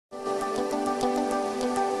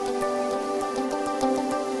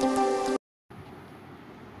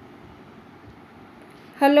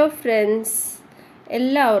Hello friends,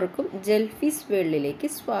 എല്ലാവർക്കും ജെൽഫീസ് വേൾഡിലേക്ക്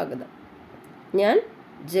സ്വാഗതം. ഞാൻ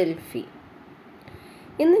ജെൽഫി.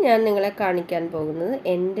 ഇന്ന് ഞാൻ നിങ്ങളെ കാണിക്കാൻ പോകുന്നത്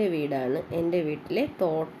എൻ്റെ വീടാണ്. എൻ്റെ വീട്ടിലെ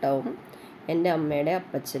തോട്ടവും എൻ്റെ അമ്മയുടെ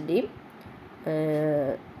അപ്പച്ചൻ്റെയും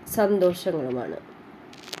സന്തോഷങ്ങളുമാണ്.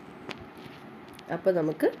 അപ്പോൾ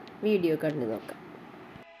നമുക്ക് വീഡിയോ കണ്ടു നോക്കാം.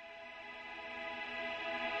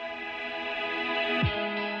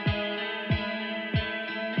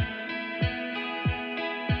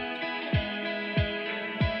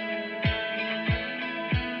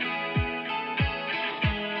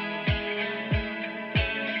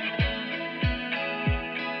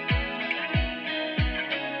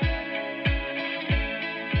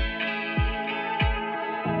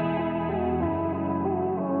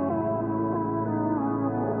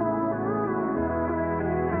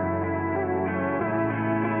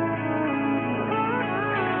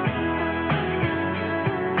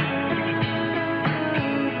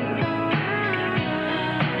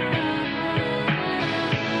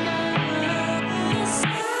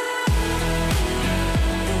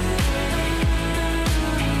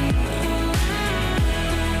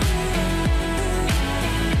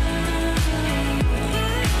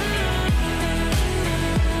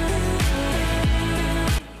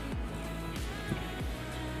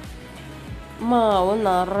 മാവ്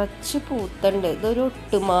നിറച്ച് പൂത്തുണ്ട്. ഇതൊരു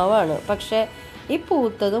ഒട്ടുമാവാണ്, പക്ഷെ ഈ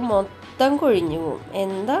പൂത്തത് മൊത്തം കൊഴിഞ്ഞു പോവും.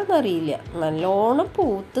 എന്താണെന്നറിയില്ല, നല്ലോണം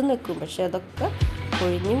പൂത്ത് നിൽക്കും, പക്ഷെ അതൊക്കെ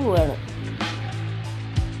കൊഴിഞ്ഞു പോവാണ്.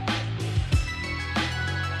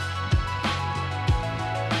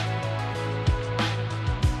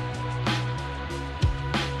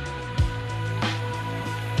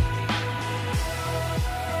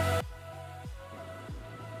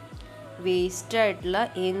 വേസ്റ്റായിട്ടുള്ള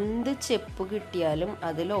എന്ത് ചെപ്പ് കിട്ടിയാലും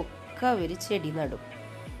അതിലൊക്കെ അവർ ചെടി നടും.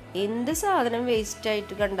 എന്ത് സാധനം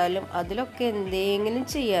വേസ്റ്റായിട്ട് കണ്ടാലും അതിലൊക്കെ എന്തെങ്കിലും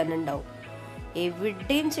ചെയ്യാനുണ്ടാവും.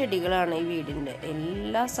 എവിടെയും ചെടികളാണ്. ഈ വീടിൻ്റെ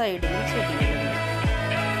എല്ലാ സൈഡിലും ചെടികളുണ്ട്.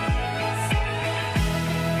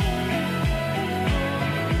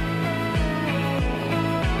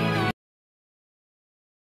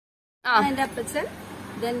 എൻ്റെ അപ്പച്ചൻ,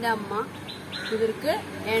 ഇതെൻ്റെ അമ്മ. ഇവർക്ക്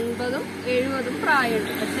 80-70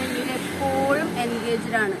 പ്രായമുണ്ട്. പക്ഷെ ഇവരെപ്പോഴും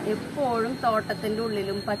എൻഗേജ്ഡ് ആണ്. എപ്പോഴും തോട്ടത്തിന്റെ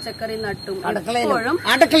ഉള്ളിലും പച്ചക്കറി നട്ടും എപ്പോഴും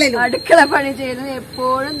അടുക്കള പണി ചെയ്തും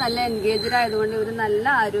എപ്പോഴും നല്ല എൻഗേജ്ഡ് ആയതുകൊണ്ട് ഇവര് നല്ല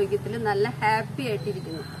ആരോഗ്യത്തിൽ നല്ല ഹാപ്പി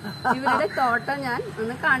ആയിട്ടിരിക്കുന്നു. ഇവരുടെ തോട്ടം ഞാൻ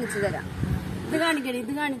ഒന്ന് കാണിച്ചു തരാം. ഇത് കാണിക്കണേ,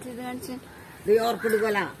 ഇത് കാണിച്ച്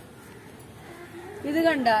ഇത്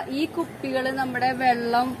കണ്ട ഈ കുപ്പികള് നമ്മുടെ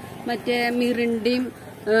വെള്ളം മറ്റേ മിറിണ്ടിയും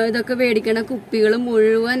ഇതൊക്കെ മേടിക്കണ കുപ്പികൾ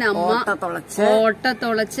മുഴുവൻ അമ്മ ഓട്ട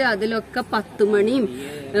തുളച്ച് അതിലൊക്കെ 10 മണിയും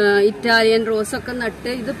ഇറ്റാലിയൻ റോസൊക്കെ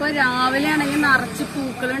നട്ട്. ഇതിപ്പോ രാവിലെ ആണെങ്കിൽ നിറച്ച്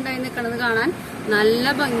പൂക്കൾ ഉണ്ടായി നിൽക്കണത് കാണാൻ നല്ല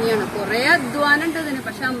ഭംഗിയാണ്. കുറെ അധ്വാനം ഉണ്ട് ഇതിന്,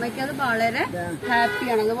 പക്ഷെ അമ്മയ്ക്ക് അത് വളരെ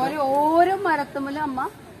ഹാപ്പിയാണ്. അതുപോലെ ഓരോ മരത്തുമ്മലും അമ്മ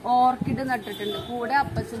ഓർക്കിഡ് നട്ടിട്ടുണ്ട്. കൂടെ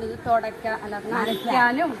അപ്പച്ചനും ഇത്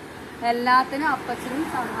നനയ്ക്കാനും എല്ലാത്തിനും അപ്പച്ചനും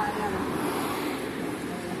സഹായമാണ്.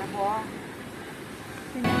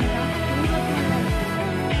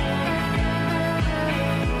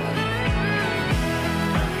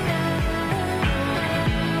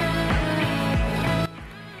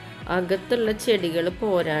 അകത്തുള്ള ചെടികൾ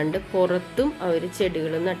പോരാണ്ട് പുറത്തും അവർ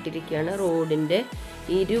ചെടികൾ നട്ടിരിക്കുകയാണ്. റോഡിൻ്റെ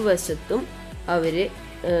ഇരുവശത്തും അവർ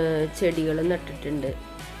ചെടികൾ നട്ടിട്ടുണ്ട്.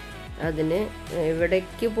 അതിന്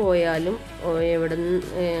എവിടേക്ക് പോയാലും എവിടെ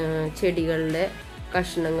ചെടികളുടെ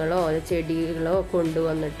കഷ്ണങ്ങളോ ചെടികളോ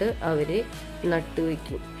കൊണ്ടുവന്നിട്ട് അവർ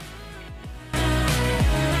നട്ടുവയ്ക്കും.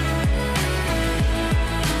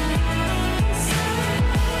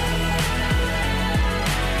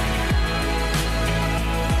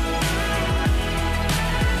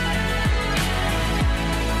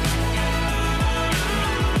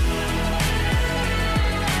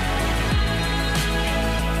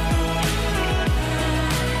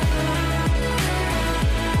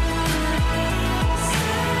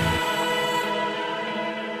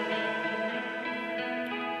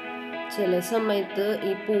 ചില സമയത്ത്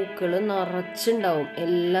ഈ പൂക്കൾ നിറച്ചുണ്ടാവും.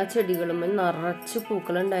 എല്ലാ ചെടികളും നിറച്ച്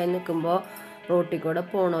പൂക്കളുണ്ടായി നിൽക്കുമ്പോൾ റോട്ടിൽ കൂടെ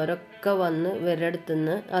പോണവരൊക്കെ വന്ന് ഇവരുടെ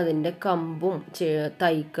അടുത്തുനിന്ന് അതിൻ്റെ കമ്പും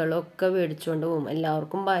തൈക്കളും ഒക്കെ മേടിച്ചുകൊണ്ട് പോകും.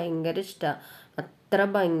 എല്ലാവർക്കും ഭയങ്കര ഇഷ്ടമാണ്. അത്ര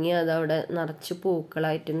ഭംഗിയാണ് അതവിടെ നിറച്ച്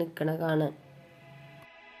പൂക്കളായിട്ട് നിൽക്കണ കാണാൻ.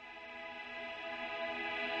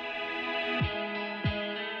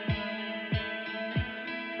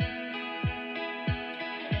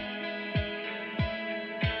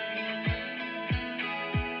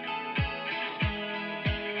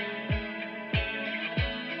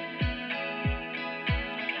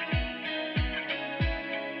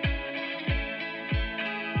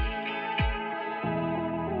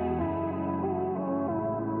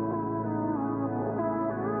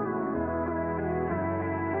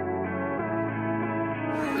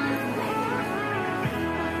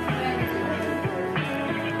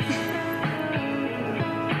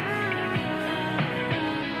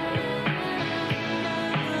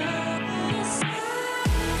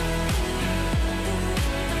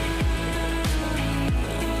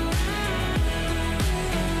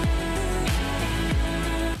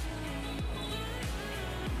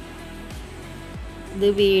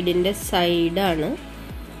 ഇത് വീടിൻ്റെ സൈഡാണ്.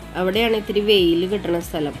 അവിടെയാണ് ഇത്തിരി വെയിൽ കിട്ടുന്ന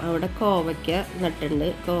സ്ഥലം. അവിടെ കോവയ്ക്ക നട്ടുണ്ട്.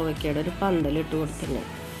 കോവയ്ക്കയുടെ ഒരു പന്തലിട്ട് കൊടുത്തിട്ടുണ്ട്.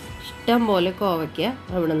 ഇഷ്ടം പോലെ കോവയ്ക്ക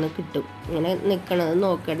അവിടെ നിന്ന് കിട്ടും. ഇങ്ങനെ നിൽക്കണത്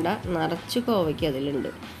നോക്കണ്ട, നിറച്ച് കോവയ്ക്ക അതിലുണ്ട്.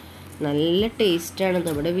 നല്ല ടേസ്റ്റാണ്.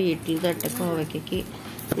 നമ്മുടെ വീട്ടിൽ നട്ട കോവയ്ക്കയ്ക്ക്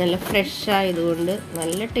നല്ല ഫ്രഷ് ആയതുകൊണ്ട്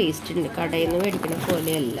നല്ല ടേസ്റ്റ് ഉണ്ട്. കടയിൽ നിന്ന് മേടിക്കണ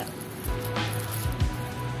പോലെയല്ല.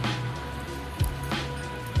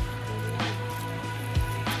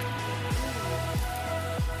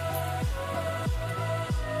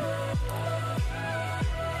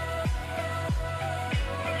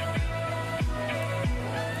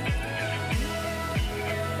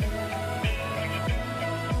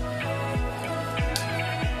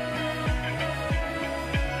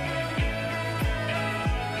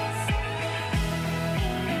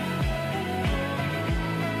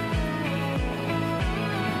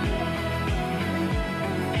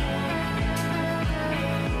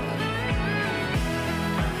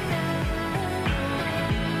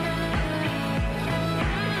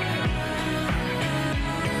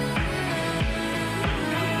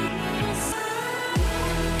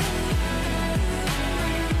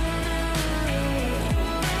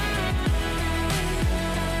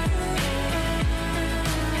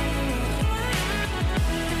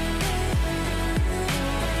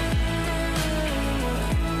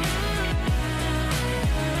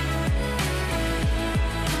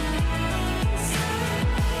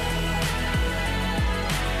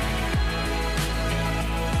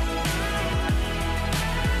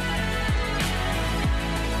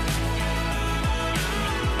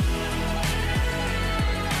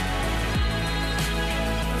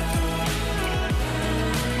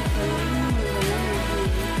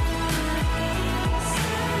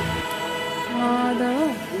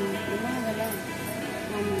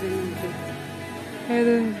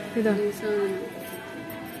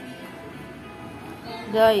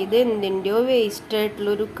 ഇത് എന്തിൻ്റെയോ വേസ്റ്റ്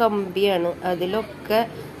ആയിട്ടുള്ളൊരു കമ്പിയാണ്. അതിലൊക്കെ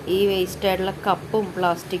ഈ വേസ്റ്റ് ആയിട്ടുള്ള കപ്പും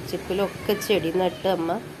പ്ലാസ്റ്റിക് ചിപ്പിലും ഒക്കെ ചെടി നട്ട്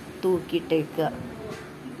അമ്മ തൂക്കിയിട്ടേക്കുക.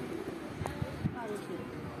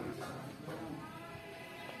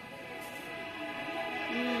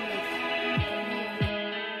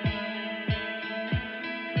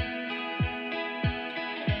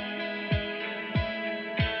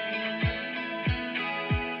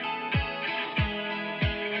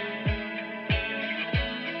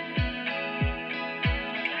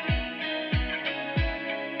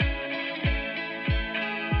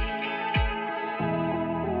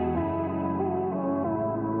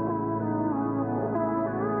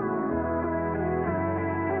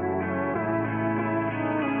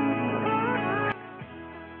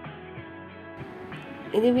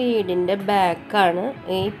 ഇത് വീടിൻ്റെ ബാക്കാണ്.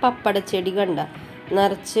 ഈ പപ്പട ചെടി കണ്ട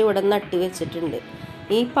നിറച്ച് ഇവിടെ നട്ട് വെച്ചിട്ടുണ്ട്.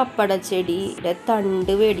 ഈ പപ്പട ചെടിയുടെ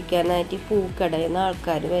തണ്ട് മേടിക്കാനായിട്ട് പൂക്കടയിൽ നിന്ന്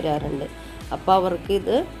ആൾക്കാർ വരാറുണ്ട്. അപ്പോൾ അവർക്ക്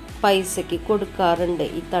ഇത് പൈസയ്ക്ക് കൊടുക്കാറുണ്ട്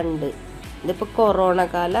ഈ തണ്ട്. ഇതിപ്പോൾ കൊറോണ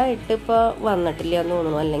കാലമായിട്ട് ഇപ്പോൾ വന്നിട്ടില്ല എന്ന്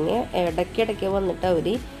തോന്നുന്നു. അല്ലെങ്കിൽ ഇടയ്ക്കിടയ്ക്ക് വന്നിട്ട് അവർ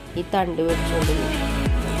ഈ തണ്ട് മേടിച്ചുകൊണ്ടിരുന്നു.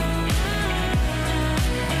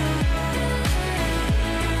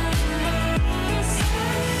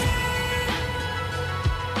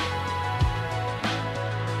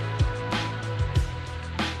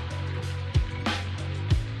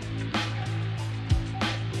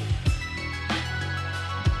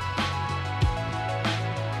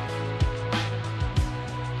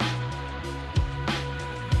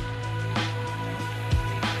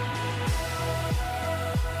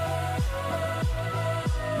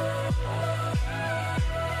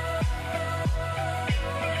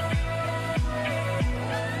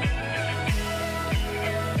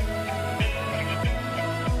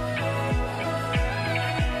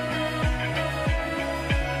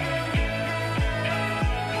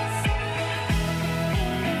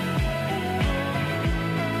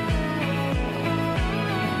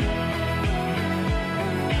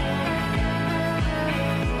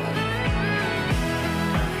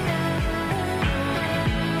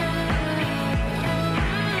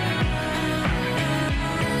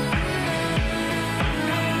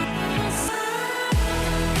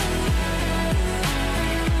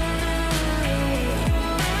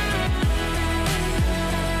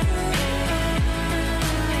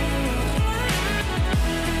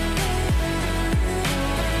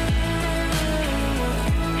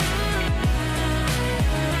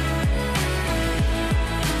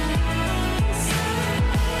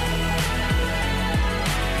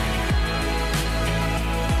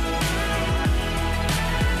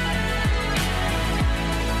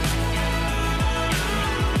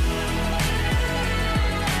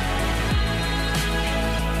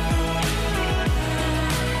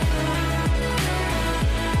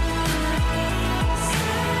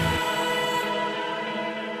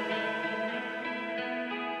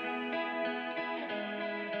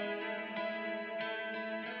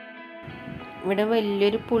 ഇവിടെ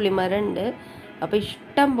വലിയൊരു പുളിമരം ഉണ്ട്. അപ്പോൾ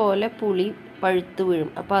ഇഷ്ടം പോലെ പുളി പഴുത്ത് വീഴും.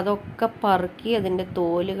 അപ്പോൾ അതൊക്കെ പറക്കി അതിൻ്റെ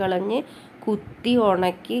തോല് കളഞ്ഞ് കുത്തി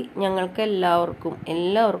ഉണക്കി ഞങ്ങൾക്ക്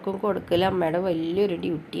എല്ലാവർക്കും കൊടുക്കൽ അമ്മയുടെ വലിയൊരു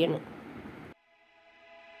ഡ്യൂട്ടിയാണ്.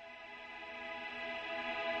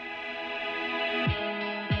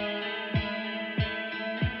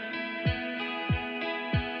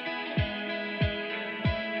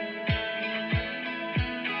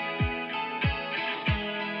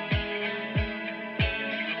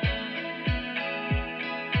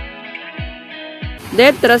 ഇത്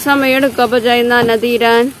എത്ര സമയം എടുക്കും അപ്പൊ നന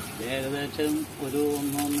തീരാൻ? ഏകദേശം ഒരു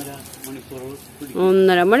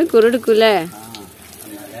 1.5 മണിക്കൂർ എടുക്കൂലേ?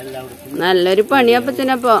 നല്ലൊരു പണി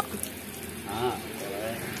അപ്പച്ചനപ്പോ.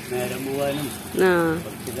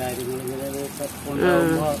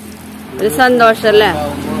 ഒരു സന്തോഷല്ലേ?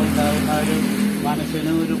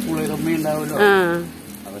 മനസ്സിന് ഒരു കുളിർമ ഉണ്ടാവുമല്ലോ.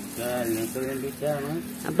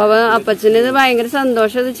 അപ്പൊ അപ്പച്ചന് ഇത് ഭയങ്കര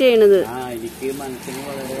സന്തോഷം ഇത് ചെയ്യണത്. എനിക്ക് മനസ്സിന്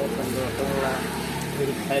വളരെ സന്തോഷമുള്ള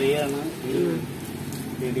ഒരു കാര്യമാണ് ഈ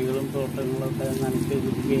ചെടികളും തോട്ടങ്ങളൊക്കെ നനച്ച്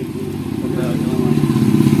വൃത്തിയാക്കി കൊണ്ടുവരുന്നതാണ്.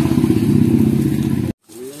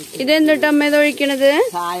 ഇതെന്തിട്ട് അമ്മ ഇത് ഒഴിക്കണത്?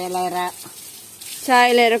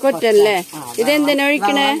 ചായലേര കൊറ്റല്ലേ? ഇതെന്തിനാ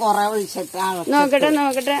ഒഴിക്കണേ?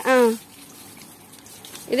 നോക്കട്ടെ.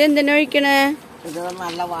 ഇതെന്തിനാ ഒഴിക്കണേ?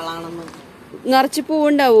 നല്ല വളാണെന്ന്. നിറച്ച്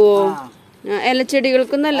പൂവുണ്ടാവോ?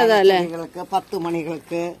 ഇലച്ചെടികൾക്കും നല്ലതല്ലേ? 10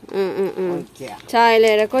 മണികൾക്ക്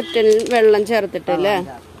ചായലേര കൊറ്റൻ വെള്ളം ചേർത്തിട്ടല്ലേ?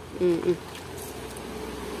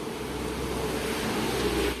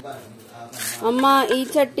 അമ്മ ഈ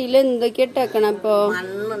ചട്ടിയിൽ എന്തൊക്കെ ഇട്ടേക്കണം ഇപ്പൊ?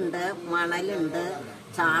 മണ്ണുണ്ട്, മണലുണ്ട്,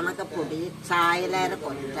 ചാണകപ്പൊടി, ചായലേര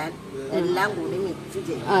കൊറ്റൻ എല്ലാം കൂടി മിക്സ്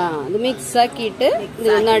ചെയ്യും. അത് മിക്സ് ആക്കിയിട്ട് ഇത്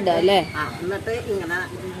നടുക അല്ലേ? എന്നിട്ട് ഇങ്ങനെ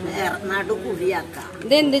നടുകുഴിയാക്കാം.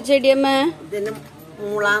 ഇതെന്ത് ചെടിയമ്മ? ഇതിന്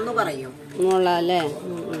മൂളാന്ന് പറയും. മൂള അല്ലേ?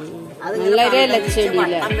 നല്ലൊരു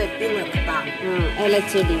ഇലച്ചെടിയില്ലേ? വെട്ടി നിർത്താം.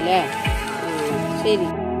 ഇലച്ചെടിയില്ലേ? ശരി.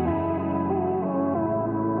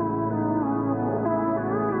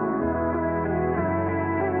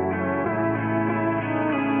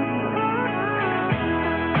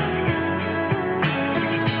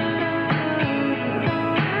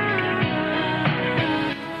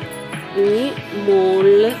 ഇനി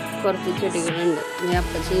മുകളില് കുറച്ച് ചെടികളുണ്ട്.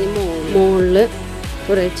 അപ്പച്ചി മുകളില്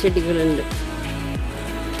കുറെ ചെടികളുണ്ട്.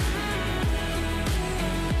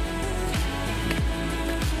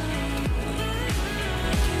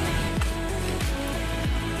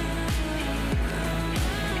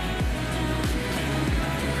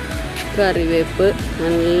 കറിവേപ്പ്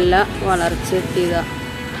നല്ല വളർച്ചെത്തിയതാ.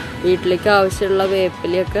 വീട്ടിലേക്ക് ആവശ്യമുള്ള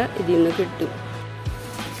വേപ്പിലയൊക്കെ ഇതിൽ നിന്ന് കിട്ടും.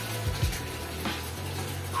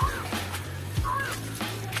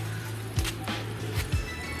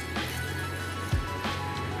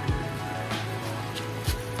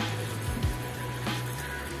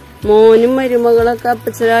 മോനും മരുമകളൊക്കെ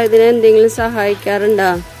അപ്പച്ചന ഇതിനെ എന്തെങ്കിലും സഹായിക്കാറുണ്ടോ?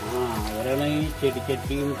 അവരാണ് ഈ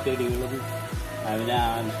ചെടിച്ചട്ടിയും ചെടികളും അതിന്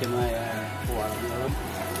ആവശ്യമായ വളങ്ങളും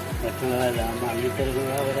മറ്റുള്ളതെല്ലാം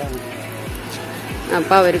വാങ്ങിത്തരുന്നത് അവരാണ്.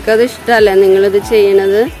 അപ്പൊ അവർക്കത് ഇഷ്ടല്ലേ നിങ്ങളിത്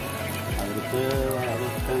ചെയ്യണത്? അവർക്ക് വളരെ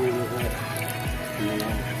ഇഷ്ടമാണ് ഇങ്ങനെ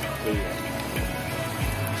ചെയ്യാൻ.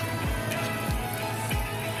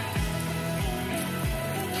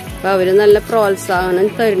 അപ്പൊ അവര് നല്ല പ്രോത്സാഹനം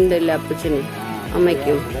തരുന്നുണ്ടല്ലോ അപ്പച്ചന്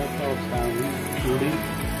അമ്മയ്ക്കും. കൂടി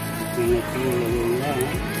നിങ്ങൾക്കുള്ളതുകൊണ്ടാണ്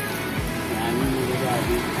ഞാനും ഇതൊക്കെ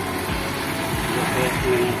ആദ്യം ഇതൊക്കെ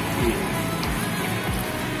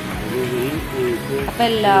അപ്പം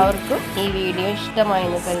എല്ലാവർക്കും ഈ വീഡിയോ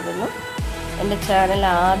ഇഷ്ടമായെന്ന് കരുതുന്നു. എൻ്റെ ചാനൽ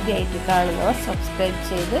ആദ്യമായിട്ട് കാണുന്നവർ സബ്സ്ക്രൈബ്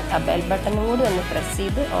ചെയ്ത് ആ ബെൽ ബട്ടണും കൂടി ഒന്ന് പ്രസ്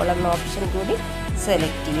ചെയ്ത് ഓൾ എന്ന ഓപ്ഷൻ കൂടി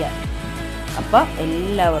സെലക്ട് ചെയ്യുക. അപ്പം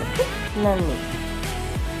എല്ലാവർക്കും നന്ദി.